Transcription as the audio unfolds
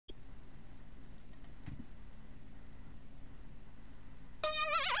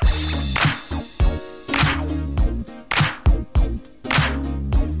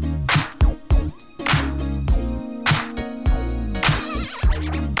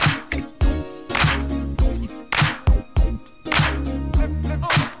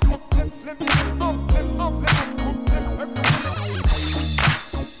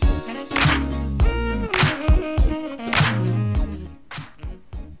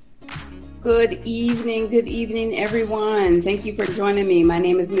Good evening, everyone. Thank you for joining me. My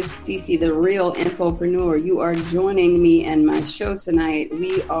name is Miss Sisi, the real InfoPreneur. You are joining me in my show tonight.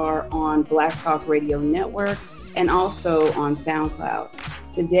 We are on Black Talk Radio Network and also on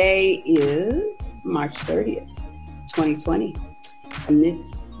SoundCloud. Today is March 30th, 2020.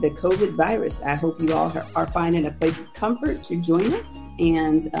 Amidst the COVID virus, I hope you all are finding a place of comfort to join us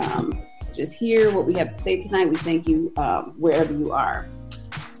and just hear what we have to say tonight. We thank you wherever you are.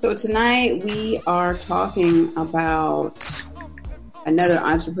 So tonight we are talking about another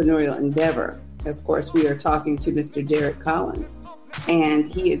entrepreneurial endeavor. Of course, we are talking to Mr. Derek Collins, and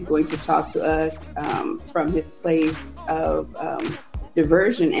he is going to talk to us from his place of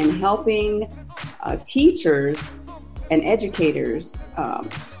diversion and helping teachers and educators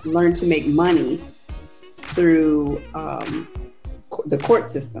learn to make money through the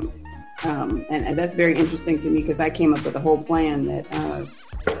court systems. And that's very interesting to me because I came up with a whole plan that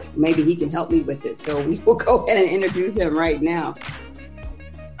maybe he can help me with it. So we will go ahead and introduce him right now.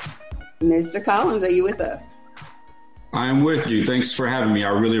 Mr. Collins, are you with us? I'm with you. Thanks for having me. I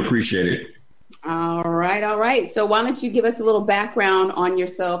really appreciate it. All right. So why don't you give us a little background on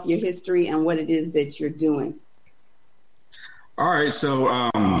yourself, your history, and what it is that you're doing? All right.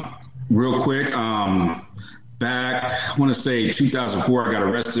 So real quick, back, I want to say 2004, I got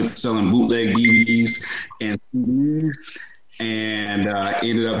arrested for selling bootleg DVDs and CDs. And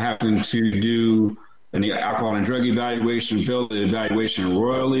ended up having to do an alcohol and drug evaluation, failed the evaluation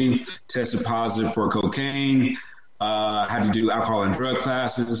royally, tested positive for cocaine, had to do alcohol and drug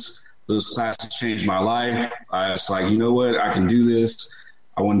classes. Those classes changed my life. I was like, you know what, I can do this.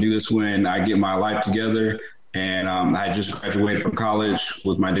 I want to do this when I get my life together. And I just graduated from college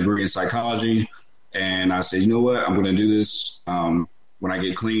with my degree in psychology. And I said, you know what, I'm going to do this when I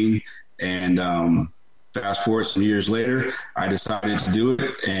get clean. And fast forward some years later, I decided to do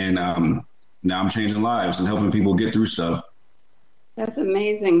it, and now I'm changing lives and helping people get through stuff. That's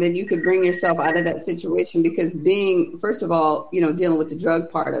amazing that you could bring yourself out of that situation, because being, first of all, dealing with the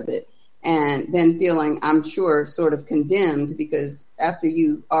drug part of it, and then feeling, I'm sure, sort of condemned, because after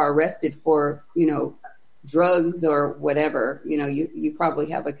you are arrested for, drugs or whatever, you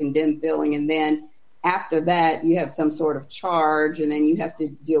probably have a condemned feeling. And then after that, you have some sort of charge, and then you have to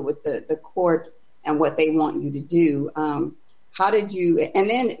deal with the court and what they want you to do. How did you, and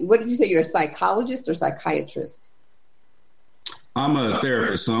then what did you say? You're a psychologist or psychiatrist? I'm a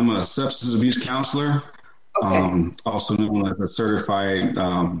therapist, so I'm a substance abuse counselor, okay. Also known as a certified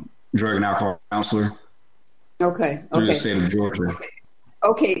drug and alcohol counselor. Okay. Through the state of Georgia.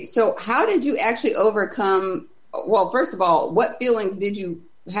 Okay, so how did you actually overcome, well, first of all, what feelings did you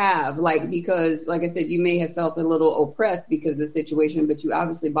have? Because like I said, you may have felt a little oppressed because of the situation, but you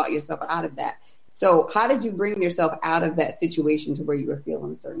obviously bought yourself out of that. So how did you bring yourself out of that situation to where you were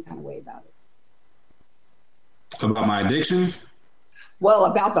feeling a certain kind of way about it? About my addiction? Well,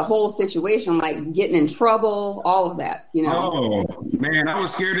 about the whole situation, like getting in trouble, all of that, Oh, man, I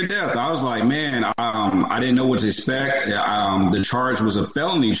was scared to death. I was like, man, I didn't know what to expect. The charge was a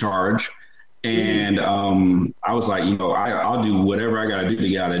felony charge. And I was like, I'll do whatever I got to do to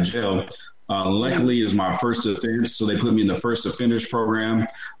get out of jail. Luckily, it was my first offense, so they put me in the first offenders program,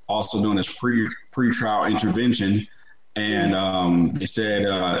 also known as pre-trial intervention. And they said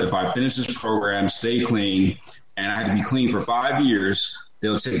if I finish this program, stay clean, and I had to be clean for 5 years,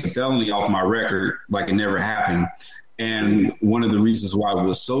 they'll take the felony off my record like it never happened. And one of the reasons why it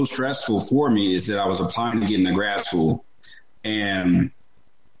was so stressful for me is that I was applying to get into grad school. And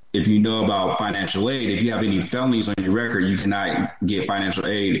if you know about financial aid, if you have any felonies on your record, you cannot get financial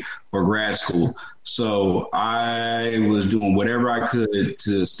aid for grad school. So I was doing whatever I could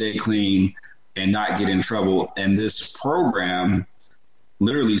to stay clean and not get in trouble. And this program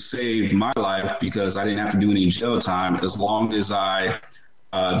literally saved my life because I didn't have to do any jail time as long as I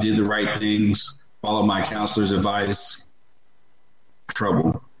did the right things, followed my counselor's advice,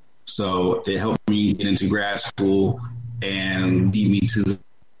 trouble. So it helped me get into grad school and lead me to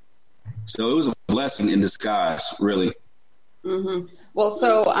So it was a blessing in disguise, really. Mm-hmm. Well,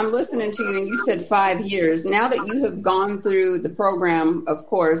 so I'm listening to you, and you said 5 years. Now that you have gone through the program, of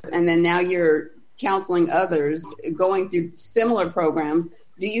course, and then now you're counseling others going through similar programs,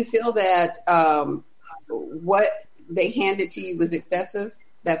 do you feel that what they handed to you was excessive,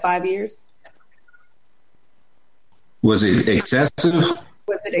 that 5 years? Was it excessive?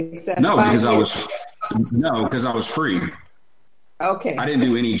 Was it excessive? No, because I was free. Okay. I didn't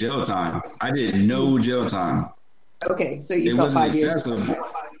do any jail time. I did no jail time. Okay, so you felt 5 years. Excessive.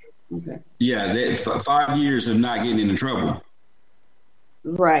 Okay. Yeah, 5 years of not getting into trouble.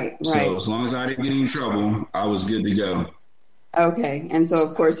 Right. So as long as I didn't get in trouble, I was good to go. Okay. And so,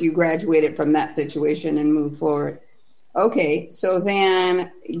 of course, you graduated from that situation and moved forward. Okay. So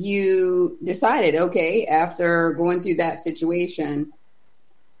then you decided, okay, after going through that situation,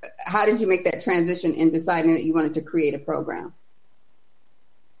 how did you make that transition in deciding that you wanted to create a program?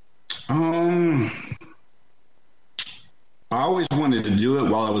 Um, I always wanted to do it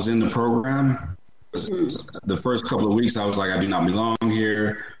while I was in the program. Mm-hmm. The first couple of weeks, I was like, I do not belong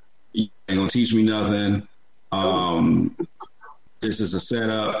here. You ain't gonna teach me nothing. Oh, Um, this is a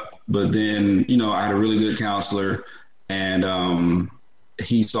setup. But then, I had a really good counselor, and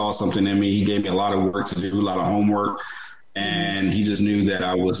he saw something in me. He gave me a lot of work to do, a lot of homework, mm-hmm. and he just knew that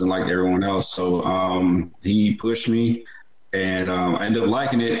I wasn't like everyone else. So he pushed me, and I ended up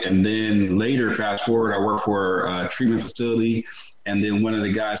liking it. And then later, fast forward, I worked for a treatment facility. And then one of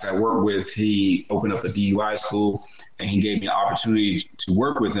the guys I worked with, he opened up a DUI school, and he gave me an opportunity to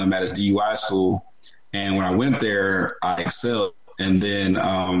work with him at his DUI school. And when I went there, I excelled. And then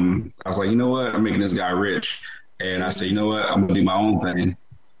I was like, you know what? I'm making this guy rich. And I said, you know what? I'm gonna do my own thing.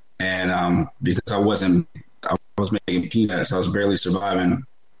 And because I was making peanuts. I was barely surviving.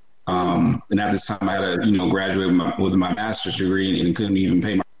 Mm-hmm. And at this time, I had to, graduate with my master's degree, and couldn't even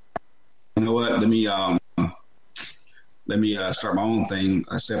pay my. You know what? Let me start my own thing.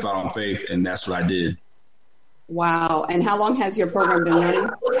 I step out on faith, and that's what I did. Wow. And how long has your program been running?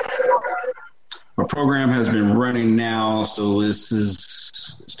 My program has been running now, so it's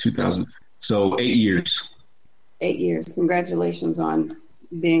 2000, so 8 years. 8 years. Congratulations on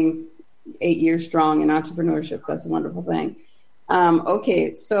being 8 years strong in entrepreneurship. That's a wonderful thing.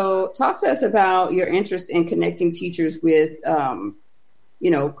 Okay, so talk to us about your interest in connecting teachers with,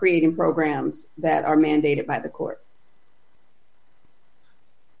 creating programs that are mandated by the court.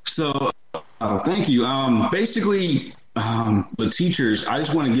 So, thank you. Basically, with teachers, I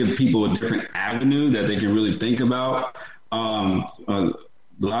just want to give people a different avenue that they can really think about. A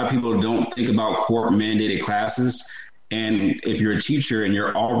lot of people don't think about court mandated classes. And if you're a teacher and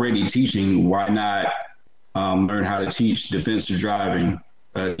you're already teaching, why not learn how to teach defensive driving,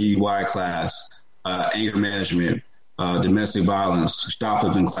 DUI class, anger management, domestic violence,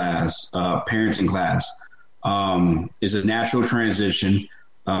 shoplifting class, parenting class? Is a natural transition.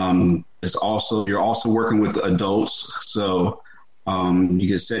 You're also working with adults, so you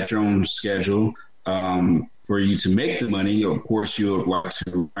can set your own schedule. For you to make the money, of course, you would like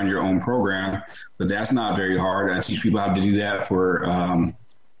to run your own program, but that's not very hard. I teach people how to do that for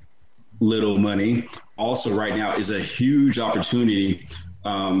little money. Also, right now is a huge opportunity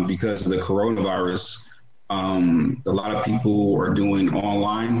because of the coronavirus. A lot of people are doing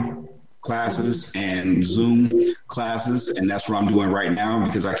online classes and Zoom classes, and that's what I'm doing right now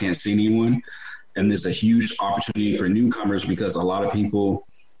because I can't see anyone. And there's a huge opportunity for newcomers because a lot of people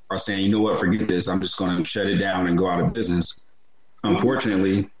are saying, you know what, forget this. I'm just going to shut it down and go out of business.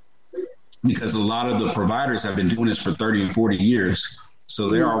 Unfortunately, because a lot of the providers have been doing this for 30 and 40 years. So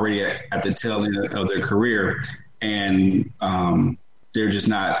they're already at the tail end of their career, and they're just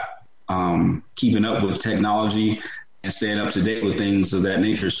not keeping up with technology and staying up to date with things of that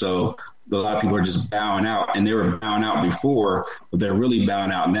nature. So a lot of people are just bowing out, and they were bowing out before, but they're really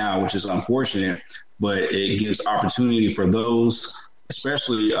bowing out now, which is unfortunate. But it gives opportunity for those,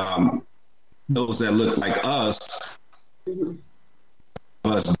 especially those that look like us,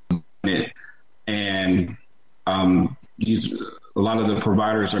 us and a lot of the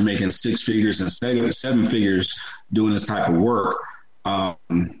providers are making six figures and seven figures doing this type of work. I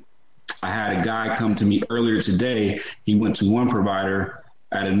had a guy come to me earlier today. He went to one provider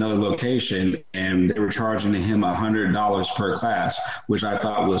at another location, and they were charging him $100 per class, which I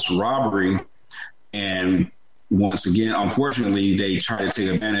thought was robbery. And once again, unfortunately, they try to take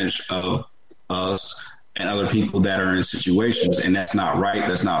advantage of us and other people that are in situations, and that's not right.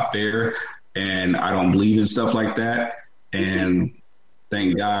 That's not fair. And I don't believe in stuff like that. And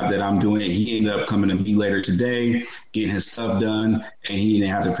thank God that I'm doing it. He ended up coming to me later today, getting his stuff done, and he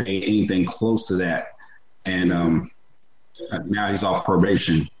didn't have to pay anything close to that. And now he's off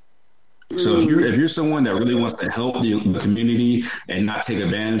probation. So if you're someone that really wants to help the community and not take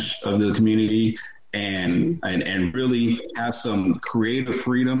advantage of the community and really have some creative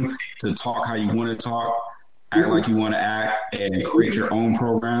freedom to talk how you want to talk, act like you want to act, and create your own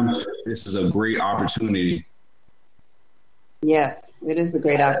program, this is a great opportunity. Yes, it is a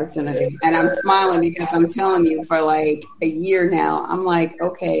great opportunity. And I'm smiling because I'm telling you for like a year now, I'm like,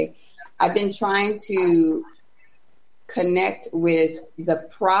 okay, I've been trying to connect with the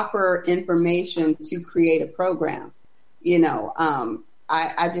proper information to create a program.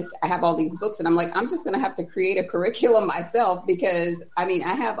 I have all these books and I'm like, I'm just going to have to create a curriculum myself because I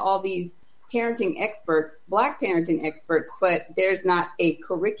have all these parenting experts, Black parenting experts, but there's not a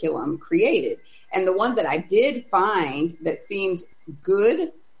curriculum created. And the one that I did find that seemed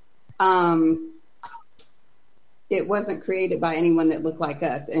good, it wasn't created by anyone that looked like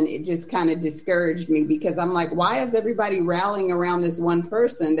us. And it just kind of discouraged me because I'm like, why is everybody rallying around this one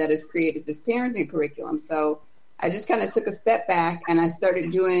person that has created this parenting curriculum? So I just kind of took a step back and I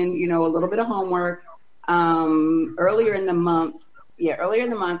started doing, a little bit of homework. Earlier in the month,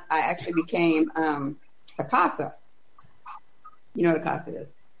 I actually became a CASA. You know what a CASA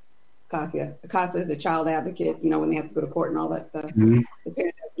is? A CASA is a child advocate, when they have to go to court and all that stuff.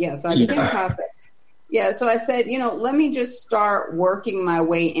 Mm-hmm. So I became a CASA. Yeah, so I said, let me just start working my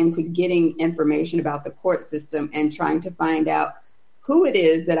way into getting information about the court system and trying to find out who it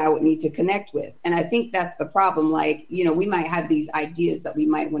is that I would need to connect with. And I think that's the problem. Like, we might have these ideas that we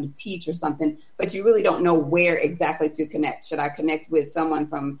might want to teach or something, but you really don't know where exactly to connect. Should I connect with someone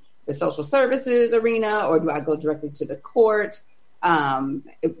from the social services arena, or do I go directly to the court?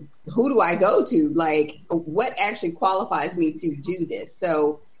 Who do I go to? Like, what actually qualifies me to do this?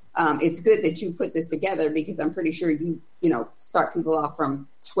 So it's good that you put this together because I'm pretty sure you start people off from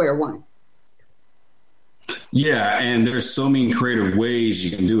square one. Yeah, and there's so many creative ways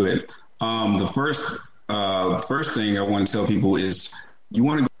you can do it. The first thing I want to tell people is you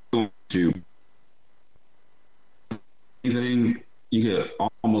want to go to anything. You could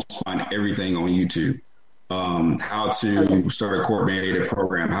almost find everything on YouTube. How to start a court-mandated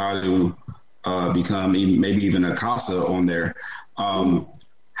program, how to become maybe even a CASA on there,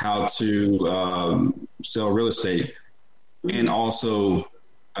 how to sell real estate, and also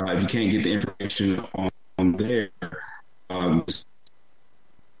if you can't get the information on there,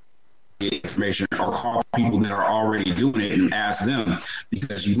 get information or call people that are already doing it and ask them,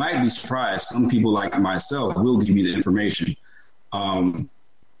 because you might be surprised. Some people like myself will give you the information,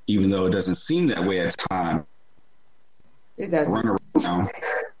 even though it doesn't seem that way at times. It doesn't. Run around,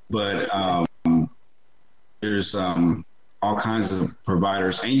 but there's all kinds of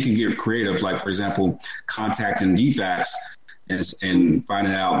providers, and you can get creative. Like, for example, contacting DFACs and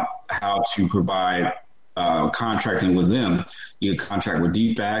finding out how to provide contracting with them. You can contract with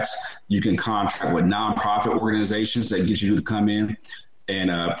DFACs. You can contract with nonprofit organizations that get you to come in and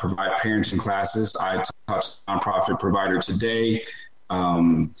provide parenting classes. I talked to a nonprofit provider today.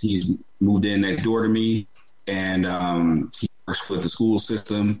 He's moved in next door to me, and he works with the school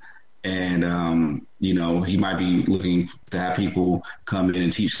system. And, he might be looking to have people come in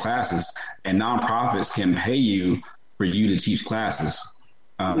and teach classes, and nonprofits can pay you for you to teach classes.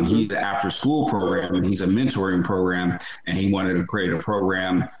 He's an after school program, and he's a mentoring program, and he wanted to create a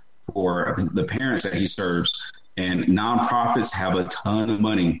program for the parents that he serves. And nonprofits have a ton of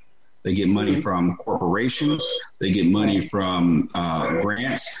money. They get money from corporations, they get money from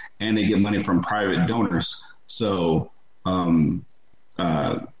grants, and they get money from private donors. So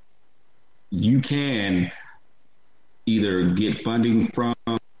you can either get funding from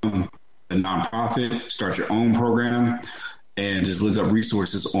a nonprofit, start your own program, and just look up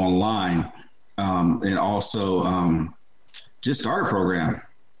resources online, and also just start a program.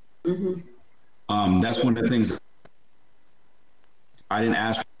 That's one of the things. I didn't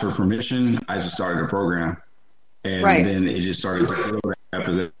ask for permission. I just started a program, and then it just started to grow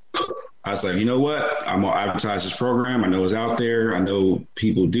after that. I was like, you know what? I'm going to advertise this program. I know it's out there. I know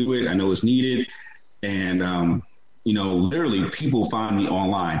people do it. I know it's needed. And, literally people find me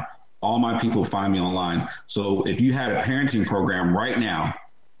online. All my people find me online. So if you had a parenting program right now,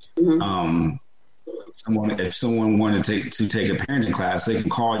 if someone wanted to take a parenting class, they can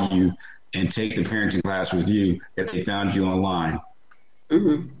call you and take the parenting class with you if they found you online.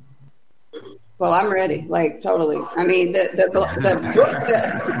 Well, I'm ready, like totally. I mean, the book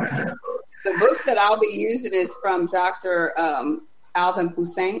that I'll be using is from Dr. Alvin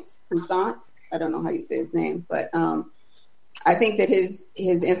Poussant. I don't know how you say his name, but I think that his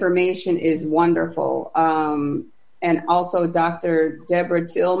information is wonderful. And also Dr. Deborah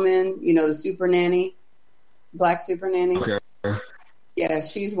Tillman, the super nanny, Black super nanny. Okay. Yeah,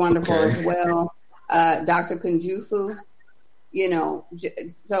 she's wonderful as well. Dr. Kunjufu.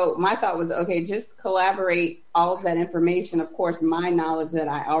 So my thought was, just collaborate all of that information. Of course, my knowledge that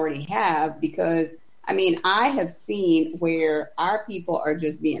I already have, because I have seen where our people are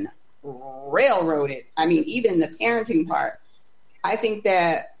just being railroaded. Even the parenting part, I think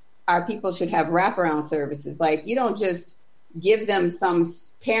that our people should have wraparound services. Like, you don't just give them some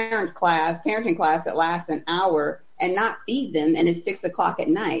parenting class that lasts an hour and not feed them, and it's 6:00 at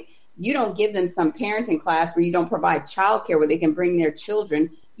night. You don't give them some parenting class where you don't provide childcare where they can bring their children.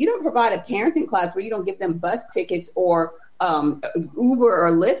 You don't provide a parenting class where you don't give them bus tickets or Uber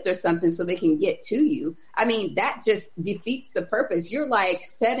or Lyft or something so they can get to you. I mean, that just defeats the purpose. You're like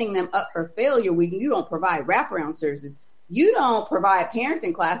setting them up for failure when you don't provide wraparound services. You don't provide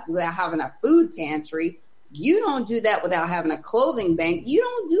parenting classes without having a food pantry. You don't do that without having a clothing bank. You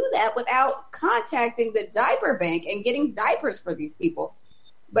don't do that without contacting the diaper bank and getting diapers for these people.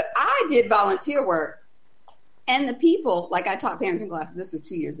 But I did volunteer work, and the people, like I taught parenting classes, this was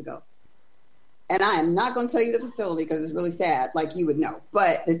 2 years ago. And I am not going to tell you the facility because it's really sad, like you would know.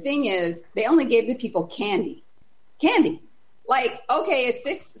 But the thing is, they only gave the people candy. Like, okay, it's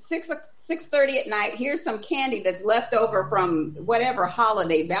 6:30 at night. Here's some candy that's left over from whatever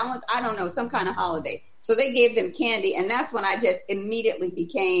holiday, I don't know, some kind of holiday. So they gave them candy. And that's when I just immediately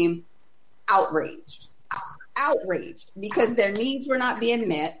became outraged because their needs were not being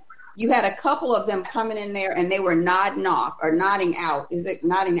met. You had a couple of them coming in there and they were nodding off or nodding out. Is it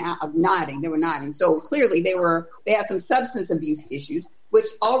nodding out? Nodding. They were nodding. So clearly they had some substance abuse issues, which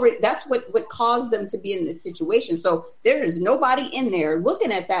already, that's what caused them to be in this situation. So there is nobody in there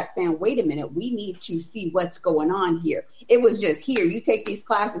looking at that saying, wait a minute, we need to see what's going on here. It was just, here, you take these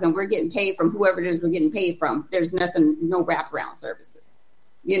classes and we're getting paid from whoever it is we're getting paid from. There's nothing, no wraparound services,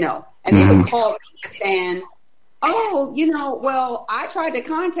 and they would call me saying, oh, well, I tried to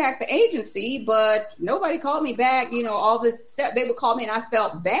contact the agency, but nobody called me back, all this stuff. They would call me and I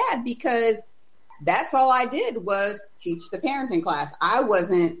felt bad because that's all I did was teach the parenting class. I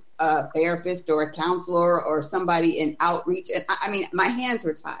wasn't a therapist or a counselor or somebody in outreach. And I mean, my hands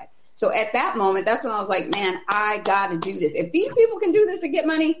were tied. So at that moment, that's when I was like, man, I got to do this. If these people can do this and get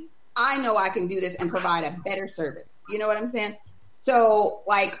money, I know I can do this and provide a better service. You know what I'm saying? So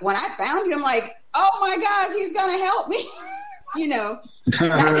like when I found you, I'm like, oh my gosh, he's going to help me.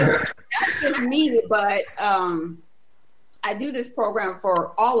 Not just me, but I do this program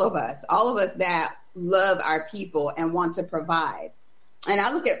for all of us that love our people and want to provide. And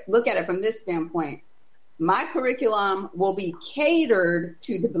I look at it from this standpoint. My curriculum will be catered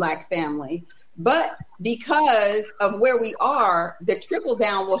to the Black family, but because of where we are, the trickle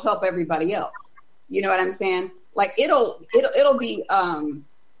down will help everybody else. You know what I'm saying? Like it'll be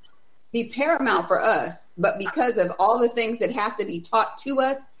paramount for us, but because of all the things that have to be taught to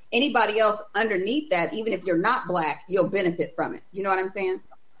us, anybody else underneath that, even if you're not Black, you'll benefit from it. You know what I'm saying?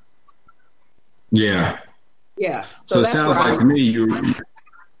 Yeah. Yeah. So it sounds like to me you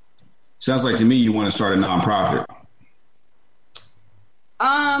want to start a nonprofit.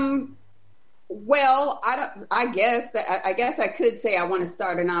 Well, I guess I could say I want to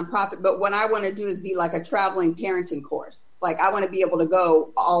start a nonprofit, but what I want to do is be like a traveling parenting course. Like I want to be able to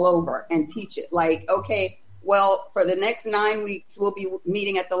go all over and teach it. Like, okay, well, for the next 9 weeks, we'll be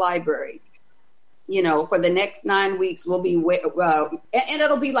meeting at the library. For the next 9 weeks, we'll be, and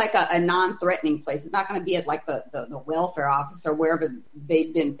it'll be like a non-threatening place. It's not going to be at like the welfare office or wherever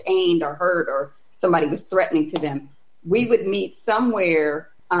they've been pained or hurt or somebody was threatening to them. We would meet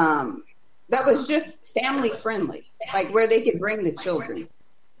somewhere that was just family friendly, like where they could bring the children.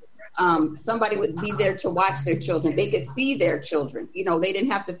 Somebody would be there to watch their children. They could see their children. They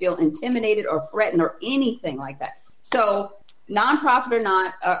didn't have to feel intimidated or threatened or anything like that. So nonprofit or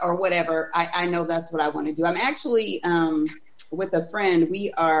not, or whatever, I know that's what I want to do. I'm actually, with a friend,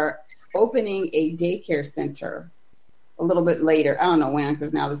 we are opening a daycare center a little bit later. I don't know when,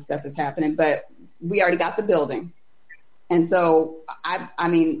 because now this stuff is happening, but we already got the building. And so, I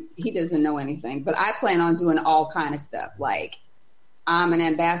mean, he doesn't know anything, but I plan on doing all kind of stuff. Like I'm an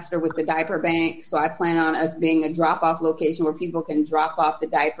ambassador with the diaper bank. So I plan on us being a drop-off location where people can drop off the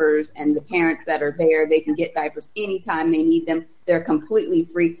diapers, and the parents that are there, they can get diapers anytime they need them. They're completely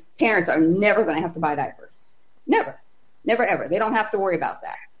free. Parents are never going to have to buy diapers. Never, ever. They don't have to worry about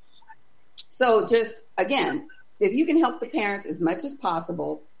that. So just, again, if you can help the parents as much as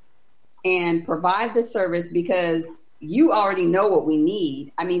possible and provide the service, because you already know what we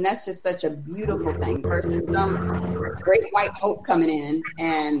need. I mean, that's just such a beautiful thing versus some great white hope coming in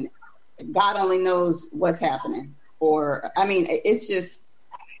and God only knows what's happening. Or, I mean, it's just,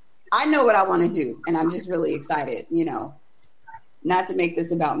 I know what I want to do, and I'm just really excited, not to make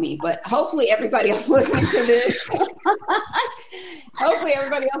this about me, but hopefully everybody else listening to this,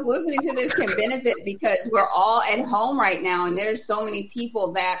 can benefit, because we're all at home right now. And there's so many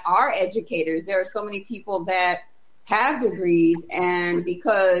people that are educators. There are so many people that have degrees, and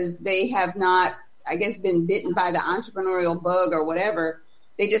because they have not, I guess, been bitten by the entrepreneurial bug or whatever,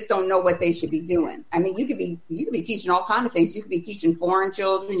 they just don't know what they should be doing. I mean, you could be teaching all kinds of things. You could be teaching foreign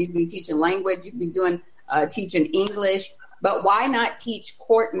children. You could be teaching language. You could be doing teaching English. But why not teach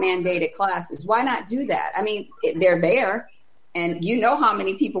court mandated classes? Why not do that? I mean, they're there. And you know how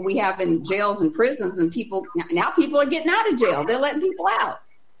many people we have in jails and prisons, and people are getting out of jail. They're letting people out.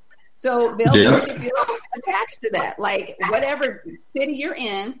 So there'll be stipulations attached to that. Like whatever city you're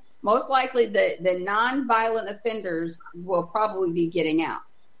in, most likely the non-violent offenders will probably be getting out.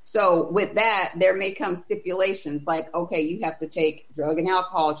 So with that, there may come stipulations like, okay, you have to take drug and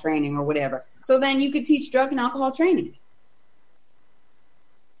alcohol training or whatever. So then you could teach drug and alcohol training.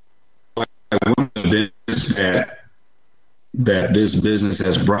 One of the things that this business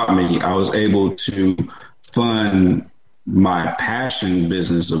has brought me, I was able to fund my passion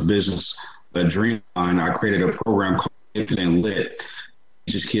business, a dream line. I created a program called Gifted and Lit.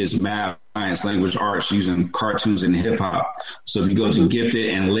 Teaches kids math, science, language, arts using cartoons and hip hop. So if you go to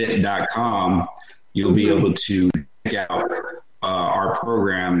giftedandlit.com, you'll be able to check out our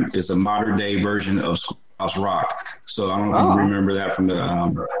program. It's a modern day version of Schoolhouse Rock. So I don't know if you remember that from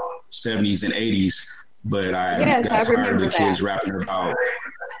the 70s and 80s, but I got tired of the kids rapping about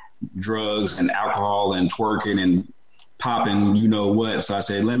drugs and alcohol and twerking and popping, you know what. So I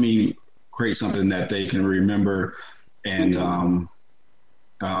said, let me create something that they can remember and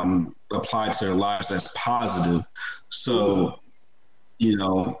apply to their lives that's positive. So, you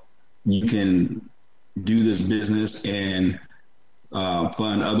know, you can do this business and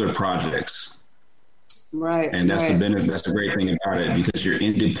fund other projects. Right. And that's the benefit. That's the great thing about it, because you're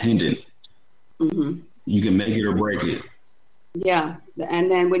independent. You can make it or break it. Yeah. And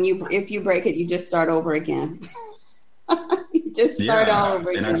then if you break it, you just start over again. You just start all over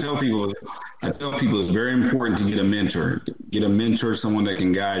again. And I tell people it's very important to get a mentor. Get a mentor, someone that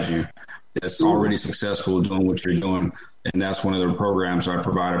can guide you, that's already successful doing what you're doing. And that's one of the programs I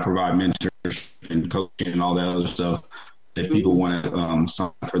provide. I provide mentorship and coaching and all that other stuff if people want to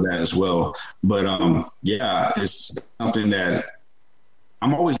sign for that as well. But it's something that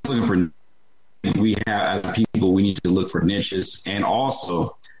I'm always looking for. We have, as people, we need to look for niches and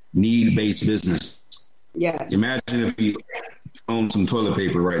also need-based business. Yeah. Imagine if we own some toilet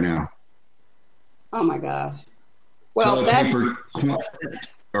paper right now. Oh my gosh. Well, toilet paper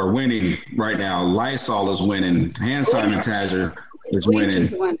are winning right now. Lysol is winning. Hand sanitizer is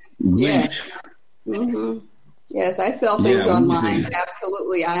winning. Yes. Yes, I sell things online.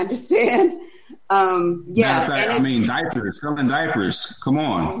 Absolutely, I understand. Diapers. Selling diapers. Come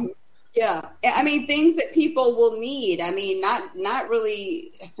on. Yeah, I mean things that people will need. I mean, not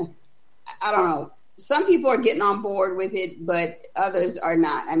really. I don't know. Some people are getting on board with it, but others are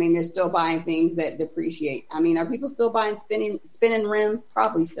not. I mean, they're still buying things that depreciate. I mean, are people still buying spinning rims?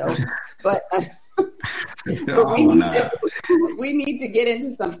 Probably so, but, we need to get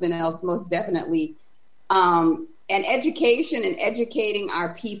into something else, most definitely. And education and educating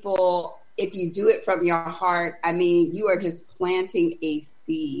our people. If you do it from your heart, I mean, you are just planting a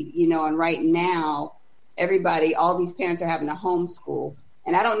seed, you know. And right now, all these parents are having to homeschool.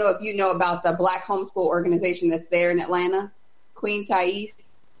 And I don't know if you know about the Black homeschool organization that's there in Atlanta, Queen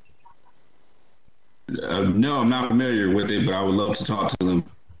Thais. No, I'm not familiar with it, but I would love to talk to them.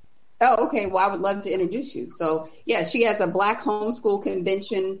 Oh, okay. Well, I would love to introduce you. So, yeah, she has a Black homeschool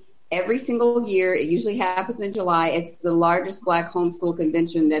convention every single year. It usually happens in July. It's the largest Black homeschool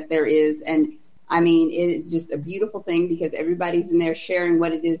convention that there is. And I mean, it is just a beautiful thing because everybody's in there sharing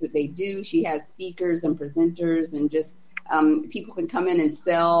what it is that they do. She has speakers and presenters and just people can come in and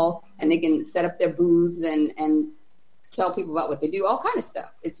sell, and they can set up their booths and tell people about what they do, all kind of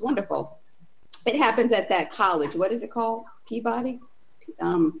stuff. It's wonderful. It happens at that college. What is it called? Peabody?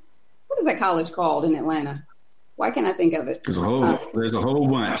 What is that college called in Atlanta? Why can't I think of it? There's a whole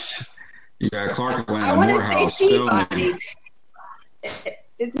bunch. You got Clark Atlanta, I want to say Peabody.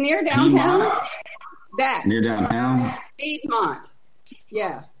 It's near downtown. Near downtown? Piedmont.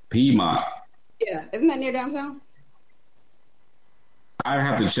 Yeah. Piedmont. Yeah. Isn't that near downtown? I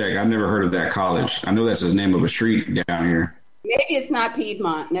have to check. I've never heard of that college. I know that's the name of a street down here. Maybe it's not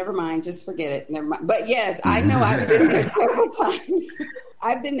Piedmont. Never mind. Just forget it. Never mind. But yes, I know I've been there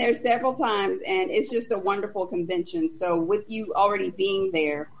several times. And it's just a wonderful convention. So with you already being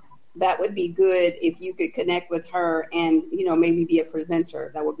there, that would be good if you could connect with her and, you know, maybe be a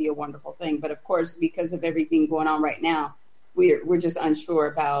presenter. That would be a wonderful thing. But of course, because of everything going on right now, we're just unsure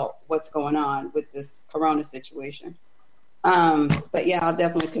about what's going on with this corona situation. But yeah, I'll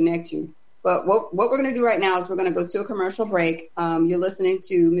definitely connect you. But what we're going to do right now is we're going to go to a commercial break. You're listening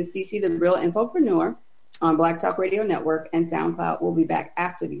to Miss Sisi, the Real InfoPreneur, on Black Talk Radio Network and SoundCloud. We'll be back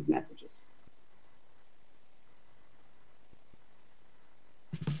after these messages.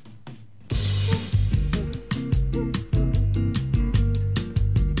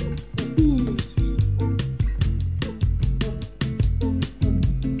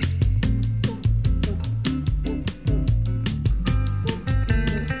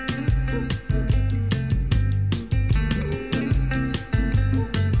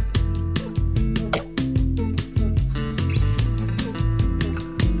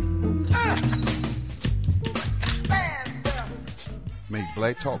 Make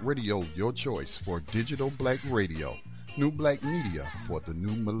Black Talk Radio your choice for digital black radio. New black media for the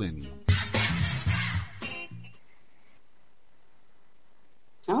new millennium.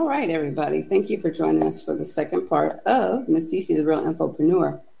 All right, everybody. Thank you for joining us for the second part of Miss Sisi, the Real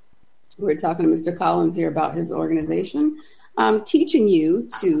Infopreneur. We're talking to Mr. Collins here about his organization, teaching you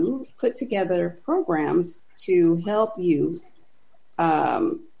to put together programs to help you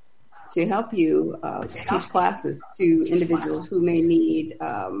teach classes to individuals who may need,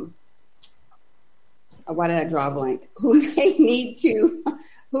 why did I draw a blank? Who may need to,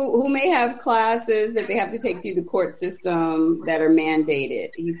 who may have classes that they have to take through the court system that are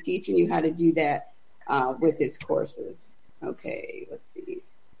mandated. He's teaching you how to do that with his courses. Okay, let's see.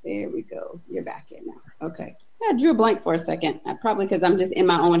 There we go. You're back in now. Okay. I drew a blank for a second, probably because I'm just in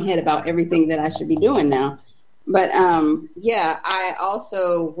my own head about everything that I should be doing now. But yeah, I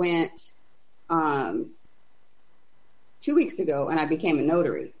also went 2 weeks ago and I became a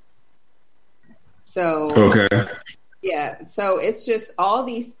notary. So, okay. Yeah, so it's just all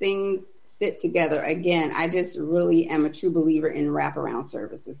these things fit together. Again, I just really am a true believer in wraparound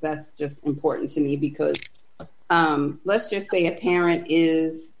services. That's just important to me because let's just say a parent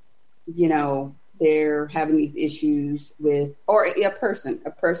is, they're having these issues with, or a person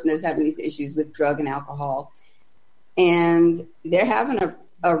is having these issues with drug and alcohol. And they're having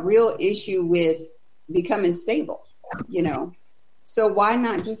a real issue with becoming stable, So why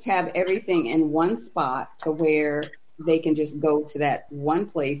not just have everything in one spot to where they can just go to that one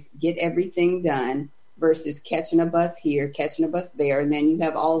place, get everything done versus catching a bus here, catching a bus there. And then you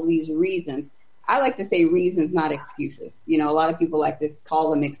have all of these reasons. I like to say reasons, not excuses. A lot of people like to call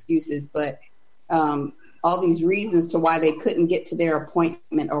them excuses, but all these reasons to why they couldn't get to their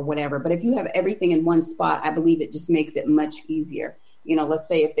appointment or whatever. But if you have everything in one spot, I believe it just makes it much easier. Let's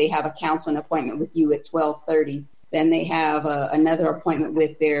say if they have a counseling appointment with you at 12:30, then they have another appointment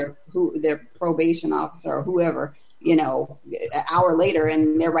with their probation officer or whoever, an hour later,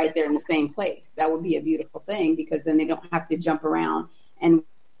 and they're right there in the same place. That would be a beautiful thing because then they don't have to jump around and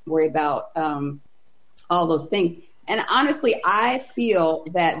worry about all those things. And honestly, I feel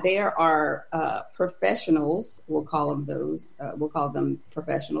that there are professionals, we'll call them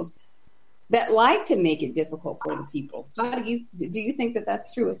professionals, that like to make it difficult for the people. Do you think that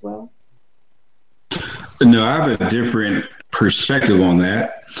that's true as well? No, I have a different perspective on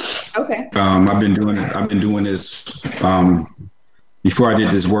that. Okay. I've been doing this. Before I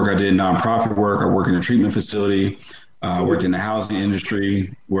did this work, I did nonprofit work. I work in a treatment facility. Worked in the housing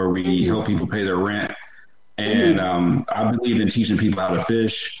industry where we help people pay their rent. And I believe in teaching people how to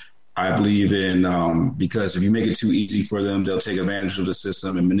fish. I believe in because if you make it too easy for them, they'll take advantage of the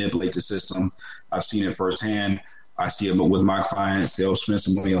system and manipulate the system. I've seen it firsthand. I see it with my clients. They'll spend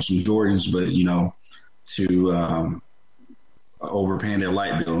some money on some Jordans, but to overpaying their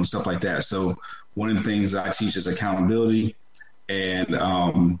light bill and stuff like that. So one of the things I teach is accountability, and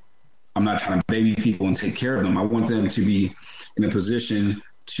I'm not trying to baby people and take care of them. I want them to be in a position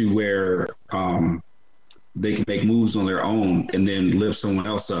to where they can make moves on their own and then lift someone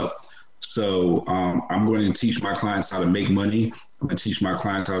else up. So I'm going to teach my clients how to make money. I'm going to teach my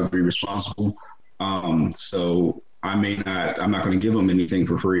clients how to be responsible. So I'm not going to give them anything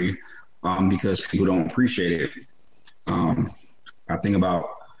for free because people don't appreciate it. I think about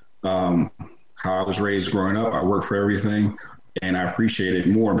how I was raised growing up. I worked for everything and I appreciate it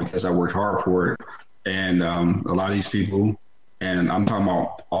more because I worked hard for it. And a lot of these people, and I'm talking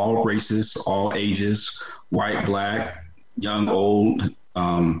about all races, all ages, white, black, young, old,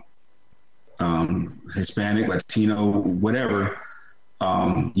 Hispanic, Latino, whatever.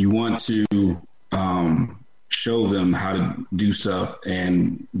 You want to show them how to do stuff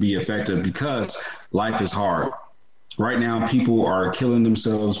and be effective because life is hard. Right now, people are killing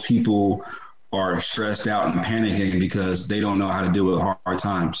themselves. People are stressed out and panicking because they don't know how to deal with hard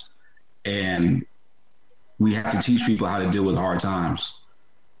times. And we have to teach people how to deal with hard times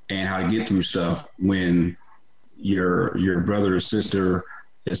and how to get through stuff when your brother or sister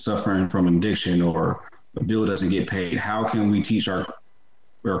is suffering from addiction or a bill doesn't get paid. How can we teach our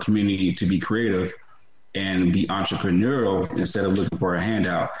community to be creative and be entrepreneurial instead of looking for a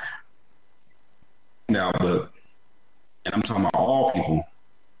handout? And I'm talking about all people,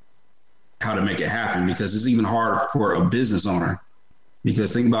 how to make it happen, because it's even hard for a business owner.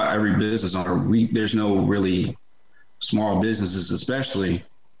 Because think about every business owner, there's no really small businesses, especially,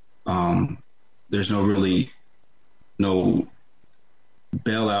 there's no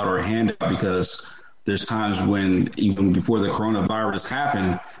bailout or handout, because there's times when even before the coronavirus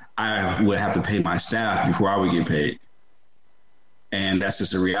happened, I would have to pay my staff before I would get paid. And that's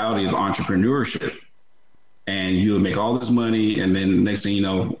just a reality of entrepreneurship. and you'll make all this money, and then next thing you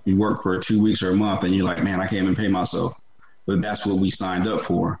know, you work for 2 weeks or a month, and you're like, man, I can't even pay myself. But that's what we signed up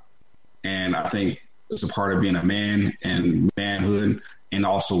for. And I think it's a part of being a man and manhood and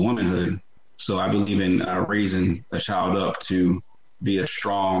also womanhood. So I believe in raising a child up to be a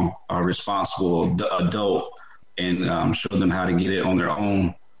strong, responsible adult, and show them how to get it on their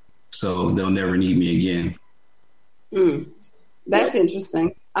own, so they'll never need me again. That's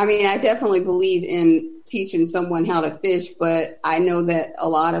interesting. I mean, I definitely believe in teaching someone how to fish, but I know that a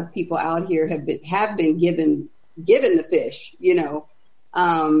lot of people out here have been given the fish,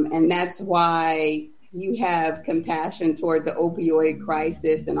 and that's why you have compassion toward the opioid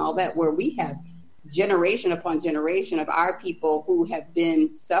crisis and all that, where we have generation upon generation of our people who have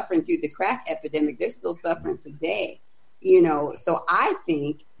been suffering through the crack epidemic. They're still suffering today, So I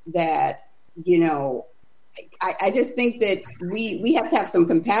think that, I just think that we have to have some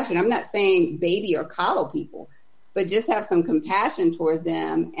compassion. I'm not saying baby or coddle people, but just have some compassion toward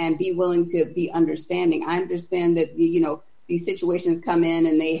them and be willing to be understanding. I understand that, these situations come in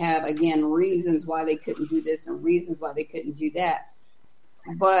and they have, again, reasons why they couldn't do this and reasons why they couldn't do that.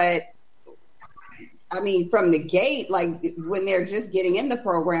 But I mean, from the gate, like when they're just getting in the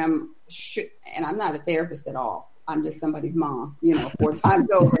program, and I'm not a therapist at all. I'm just somebody's mom, 4 times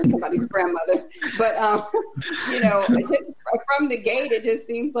over, and somebody's grandmother. But, just from the gate, it just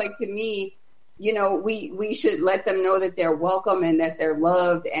seems like to me, we should let them know that they're welcome and that they're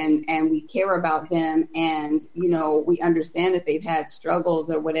loved, and we care about them. And, we understand that they've had struggles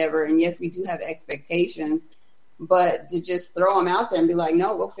or whatever. And yes, we do have expectations, but to just throw them out there and be like,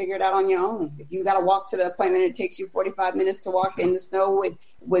 no, go figure it out on your own. If you got to walk to the appointment, it takes you 45 minutes to walk in the snow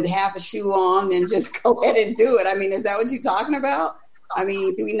with half a shoe on, then just go ahead and do it. I mean, is that what you're talking about? I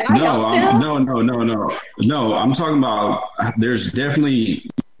mean, do we not help them? No, I'm talking about, there's definitely,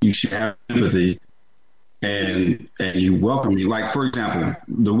 you should have empathy and you welcome me. Like, for example,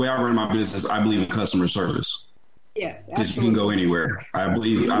 the way I run my business, I believe in customer service. Yes, because you can go anywhere. I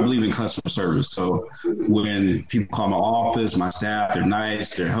believe in customer service. So when people call my office, my staff, they're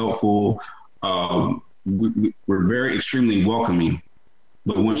nice, they're helpful. We're very extremely welcoming.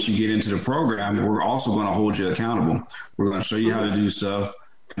 But once you get into the program, we're also going to hold you accountable. We're going to show you how to do stuff,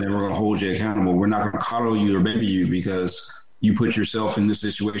 and then we're going to hold you accountable. We're not going to coddle you or baby you because you put yourself in this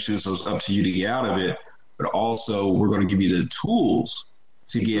situation, so it's up to you to get out of it. But also, we're going to give you the tools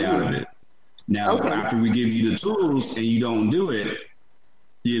to get out of it. Now, after we give you the tools and you don't do it,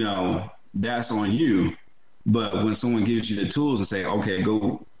 that's on you. But when someone gives you the tools and say, okay,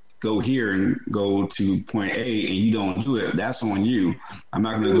 go here and go to point A, and you don't do it, that's on you. I'm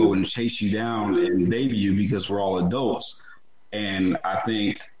not going to go and chase you down and baby you because we're all adults. And I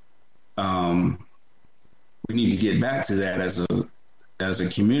think we need to get back to that as a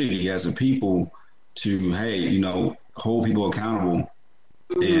community, as a people, to, hey, hold people accountable.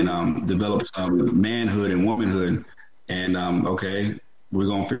 And develop some manhood and womanhood, and okay, we're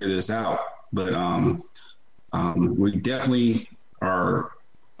gonna figure this out. But we definitely are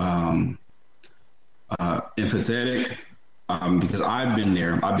empathetic because I've been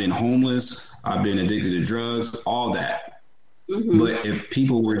there. I've been homeless. I've been addicted to drugs. All that. But if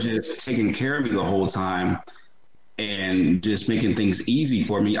people were just taking care of me the whole time and just making things easy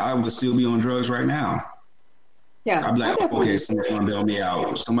for me, I would still be on drugs right now. Yeah, I'd be like, okay, someone's going to bail me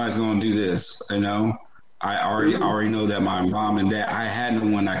out. Somebody's going to do this, I already know that my mom and dad, I had no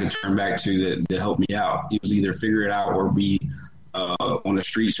one I could turn back to help me out. It was either figure it out or be on the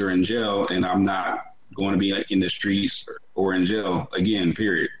streets or in jail, and I'm not going to be in the streets or in jail again,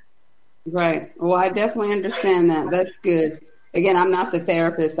 period. Right. Well, I definitely understand that. That's good. Again, I'm not the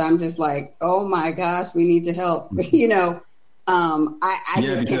therapist. I'm just like, oh my gosh, we need to help. Because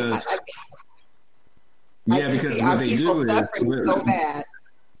what they do is so bad.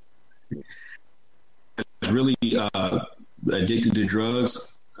 Really addicted to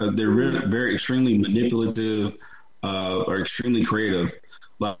drugs. They're very extremely manipulative or extremely creative.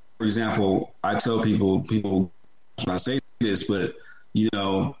 Like, for example, I tell people when I say this, but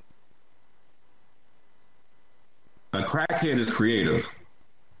a crackhead is creative.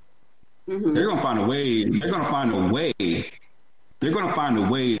 They're gonna find a way. They're gonna find a way. They're gonna find a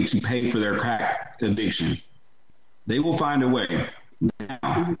way to pay for their crack addiction. They will find a way.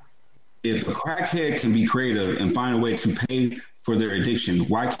 Now, if a crackhead can be creative and find a way to pay for their addiction,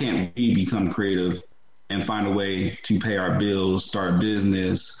 why can't we become creative and find a way to pay our bills, start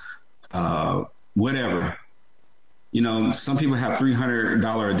business, whatever? Some people have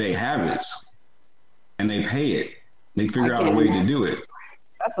 $300 a day habits, and they pay it. They figure out a way to do it.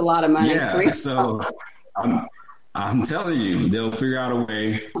 That's a lot of money. Yeah, so I'm telling you, they'll figure out a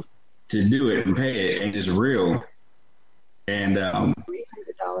way to do it and pay it, and it's real. And $300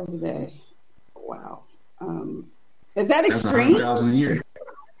 a day. Wow. Is that that's extreme? $100,000 a year.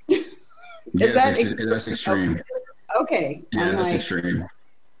 Is that that's extreme. Okay. Yeah, that's extreme.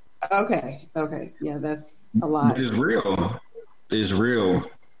 Okay. Yeah, that's a lot. But it's real. It's real.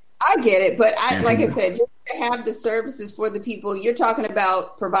 I get it, but like I said, just to have the services for the people, you're talking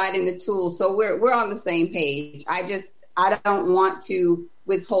about providing the tools. So we're on the same page. I don't want to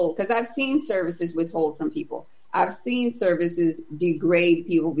withhold, because I've seen services withhold from people. I've seen services degrade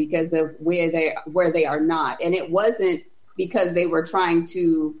people because of where they are not. And it wasn't because they were trying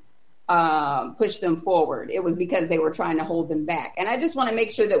to push them forward. It was because they were trying to hold them back. And I just want to make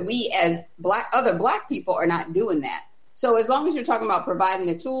sure that we as other black people are not doing that. So as long as you're talking about providing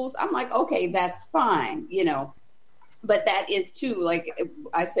the tools, I'm like, okay, that's fine, but that is too, like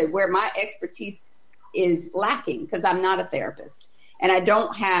I said, where my expertise is lacking, because I'm not a therapist and I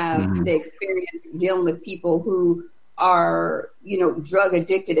don't have the experience dealing with people who are, drug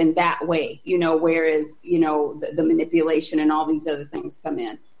addicted in that way, whereas, the manipulation and all these other things come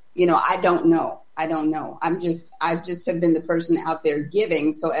in. I don't know. I just have been the person out there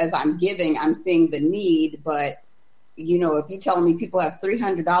giving. So as I'm giving, I'm seeing the need, but if you're telling me people have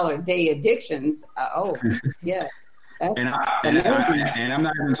 $300 a day addictions, yeah. And I'm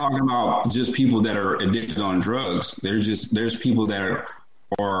not even talking about just people that are addicted on drugs. There's people that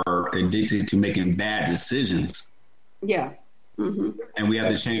are addicted to making bad decisions. Yeah. Mm-hmm. And we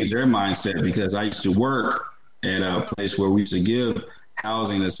have to change their mindset, because I used to work at a place where we used to give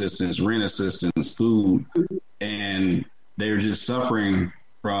housing assistance, rent assistance, food, and they're just suffering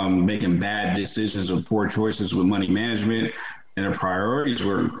from making bad decisions or poor choices with money management, and their priorities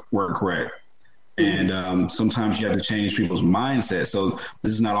weren't correct. And sometimes you have to change people's mindset. So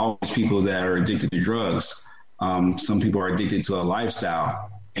this is not always people that are addicted to drugs. Some people are addicted to a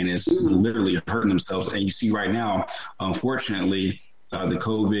lifestyle, and it's literally hurting themselves. And you see right now, unfortunately, the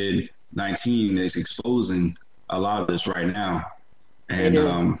COVID-19 is exposing a lot of this right now.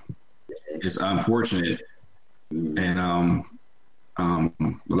 And it's unfortunate. And a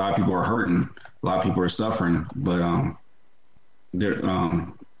lot of people are hurting. A lot of people are suffering. But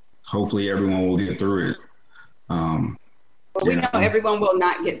hopefully everyone will get through it. Well, we know everyone will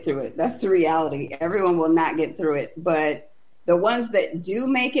not get through it. That's the reality. Everyone will not get through it. But the ones that do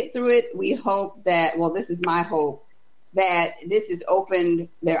make it through it, we hope that, this is my hope, that this has opened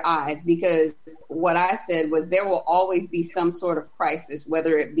their eyes, because what I said was there will always be some sort of crisis,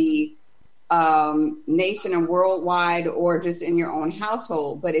 whether it be nation and worldwide or just in your own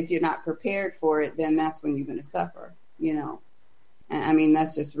household. But if you're not prepared for it, then that's when you're going to suffer, I mean,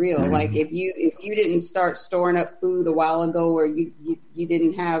 that's just real. Mm-hmm. Like if you didn't start storing up food a while ago, or you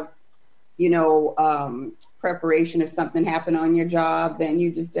didn't have, preparation if something happened on your job, then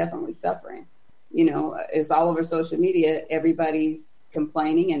you're just definitely suffering. It's all over social media. Everybody's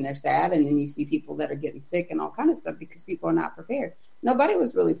complaining and they're sad. And then you see people that are getting sick and all kind of stuff because people are not prepared. Nobody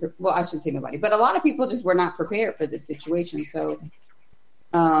was really, I shouldn't say nobody, but a lot of people just were not prepared for this situation. So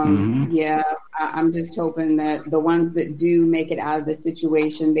yeah, I'm just hoping that the ones that do make it out of the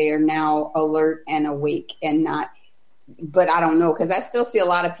situation, they are now alert and awake and not, but I don't know, because I still see a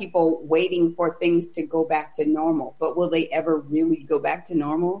lot of people waiting for things to go back to normal, but will they ever really go back to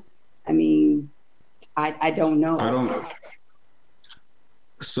normal? I mean, I don't know.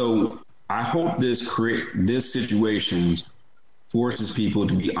 So I hope this situation forces people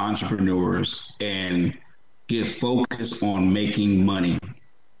to be entrepreneurs and get focused on making money,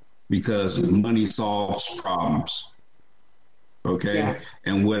 because money solves problems. Okay. Yeah.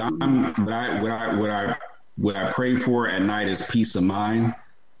 And what I pray for at night is peace of mind.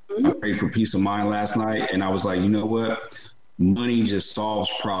 Mm-hmm. I prayed for peace of mind last night, and I was like, you know what? Money just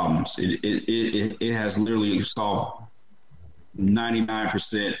solves problems. It has literally solved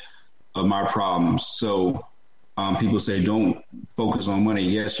 99% of my problems. So people say don't focus on money.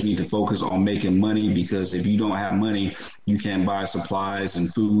 Yes, you need to focus on making money, because if you don't have money, you can't buy supplies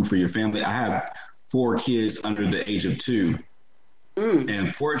and food for your family. I have 4 kids under the age of 2.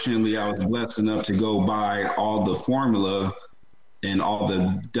 And fortunately, I was blessed enough to go buy all the formula and all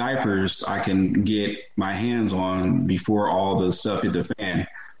the diapers I can get my hands on before all the stuff hit the fan,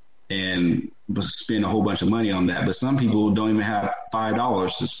 and spend a whole bunch of money on that. But some people don't even have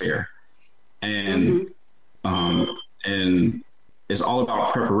 $5 to spare. And and it's all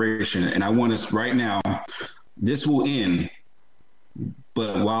about preparation. And I want us right now, this will end,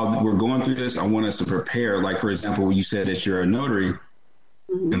 but while we're going through this, I want us to prepare. Like, for example, you said that you're a notary,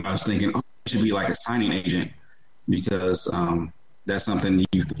 and I was thinking, you should be like a signing agent, because that's something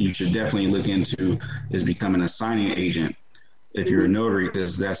you should definitely look into, is becoming a signing agent. if you're a notary,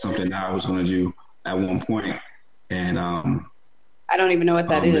 because that's something that I was going to do at one point. And I don't even know what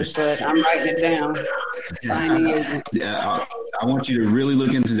that is, but I'm writing it down. Signing agent. I want you to really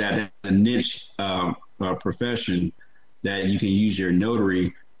look into that. That's a niche profession that you can use your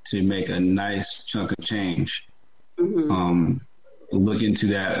notary to make a nice chunk of change. Look into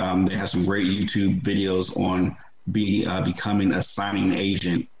that. They have some great YouTube videos on becoming a signing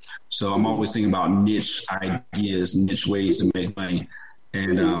agent. So I'm always thinking about niche ideas, niche ways to make money.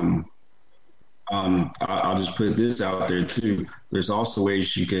 And I'll just put this out there too. There's also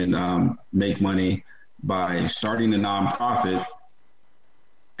ways you can make money by starting a nonprofit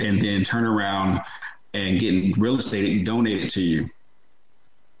and then turn around and getting real estate donated to you.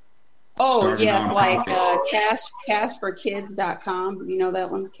 Oh, yes, like cashforkids.com. You know that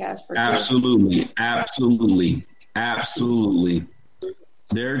one, Cash for Kids? Absolutely.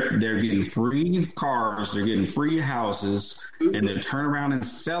 They're getting free cars, they're getting free houses, and they're turning around and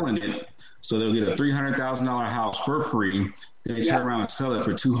selling it. So they'll get a $300,000 house for free. Then they turn around and sell it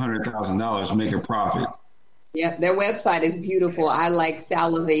for $200,000, make a profit. Yeah, their website is beautiful. I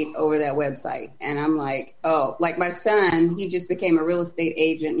salivate over that website. And I'm like, oh, like my son, he just became a real estate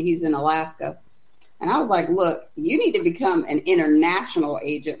agent. He's in Alaska. And I was like, look, you need to become an international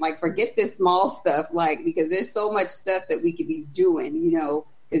agent. Like, forget this small stuff, like, because there's so much stuff that we could be doing, you know,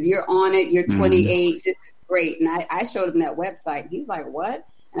 because you're on it. You're 28. This is great. And I showed him that website. He's like, what?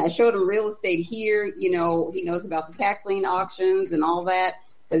 And I showed him real estate here. You know, he knows about the tax lien auctions and all that.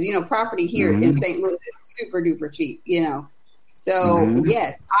 Because, you know, property here in St. Louis is super duper cheap, you know. So,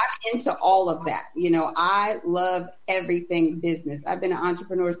 yes, I'm into all of that. You know, I love everything business. I've been an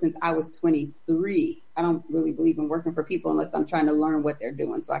entrepreneur since I was 23. I don't really believe in working for people unless I'm trying to learn what they're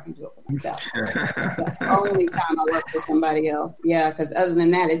doing so I can do it for myself. That's the only time I work for somebody else. Yeah, because other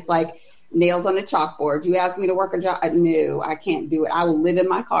than that, it's like nails on a chalkboard. You ask me to work a job? No, I can't do it. I will live in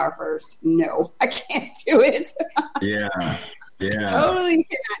my car first. No, I can't do it. Yeah. Totally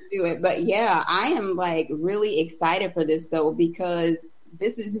cannot do it. But yeah, I am like really excited for this though, because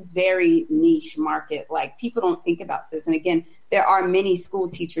this is very niche market. Like people don't think about this. And again, there are many school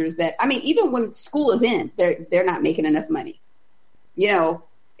teachers that, I mean, even when school is in, they're not making enough money. You know,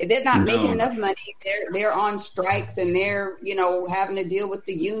 they're not making enough money. They're on strikes and they're, you know, having to deal with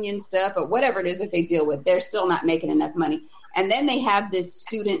the union stuff or whatever it is that they deal with. They're still not making enough money. And then they have this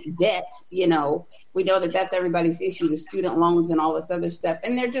student debt, you know, we know that that's everybody's issue, the student loans and all this other stuff.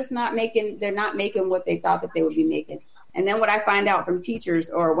 And they're just not making what they thought that they would be making. And then what I find out from teachers,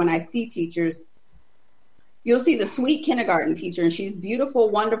 or when I see teachers, you'll see the sweet kindergarten teacher and she's beautiful,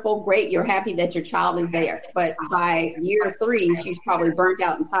 wonderful, great. You're happy that your child is there. But by year 3, she's probably burnt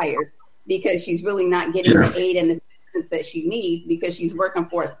out and tired because she's really not getting the aid and assistance that she needs, because she's working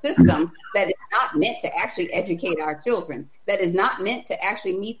for a system that is not meant to actually educate our children, that is not meant to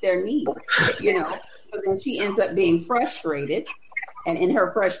actually meet their needs, you know. So then she ends up being frustrated, and in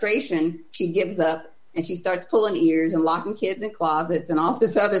her frustration, she gives up and she starts pulling ears and locking kids in closets and all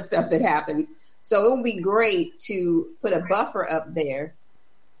this other stuff that happens. So it would be great to put a buffer up there.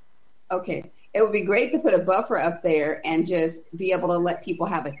 Okay. It would be great to put a buffer up there and just be able to let people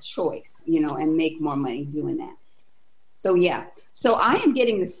have a choice, you know, and make more money doing that. So, yeah. So I am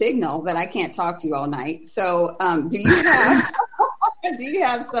getting the signal that I can't talk to you all night. So do you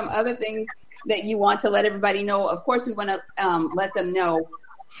have some other things that you want to let everybody know? Of course, we want to let them know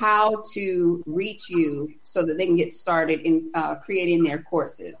how to reach you so that they can get started in creating their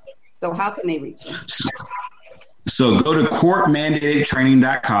courses. So how can they reach you? So go to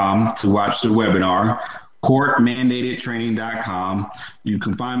courtmandatedtraining.com to watch the webinar, courtmandatedtraining.com. You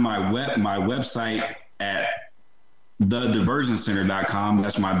can find my website at thediversioncenter.com.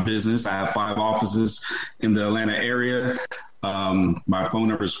 That's my business. I have 5 offices in the Atlanta area. My phone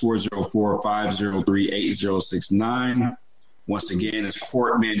number is 404-503-8069. Once again, it's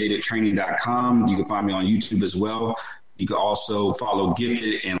courtmandatedtraining.com. You can find me on YouTube as well. You can also follow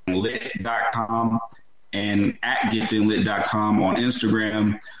giftedandlit.com and at giftedandlit.com on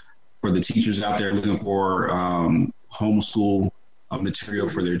Instagram for the teachers out there looking for homeschool material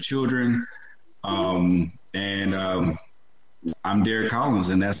for their children. I'm Derek Collins,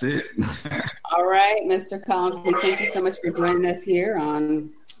 and that's it. All right, Mr. Collins, we thank you so much for joining us here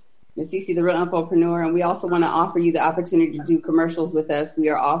on Ms. Sisi, the Real Infopreneur. And we also want to offer you the opportunity to do commercials with us. We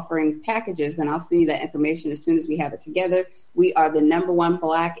are offering packages, and I'll send you that information as soon as we have it together. We are the #1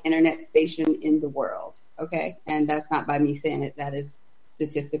 Black internet station in the world, okay? And that's not by me saying it. That is,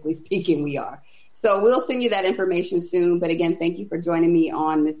 statistically speaking, we are. So we'll send you that information soon. But again, thank you for joining me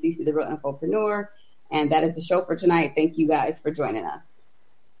on Ms. Sisi, the Real Infopreneur. And that is the show for tonight. Thank you guys for joining us.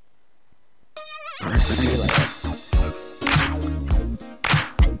 All right,